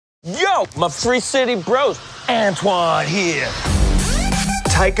Yo, my Free City bros, Antoine here.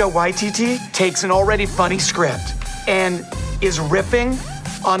 Taika Waititi takes an already funny script and is ripping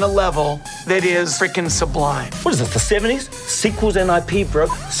on a level that is freaking sublime. What is this, the 70s? Sequels and IP, bro.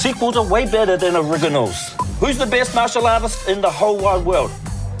 Sequels are way better than originals. Who's the best martial artist in the whole wide world?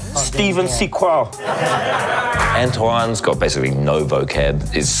 Steven Sequel. Antoine's got basically no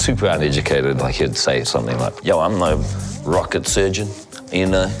vocab. He's super uneducated. Like, he'd say something like, yo, I'm no rocket surgeon, you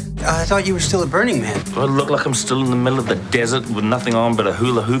know? I thought you were still at Burning Man. Do I look like I'm still in the middle of the desert with nothing on but a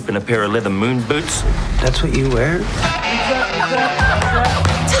hula hoop and a pair of leather moon boots? That's what you wear?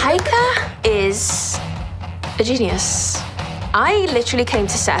 Taika is a genius. I literally came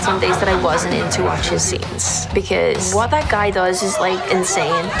to set on days that I wasn't in to watch his scenes because what that guy does is, like,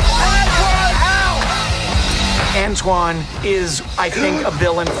 insane. Antoine is, I think, a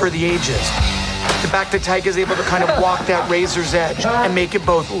villain for the ages. The fact that Taika is able to kind of walk that razor's edge and make it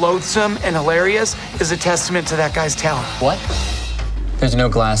both loathsome and hilarious is a testament to that guy's talent. What? There's no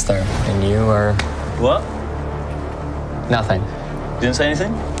glass there, and you are... What? Nothing. You didn't say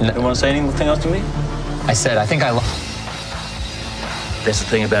anything? No. You want to say anything else to me? I said, I think I... That's the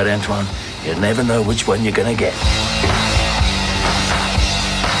thing about Antoine. You never know which one you're gonna get.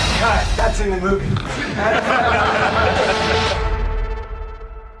 Cut. That's in the movie.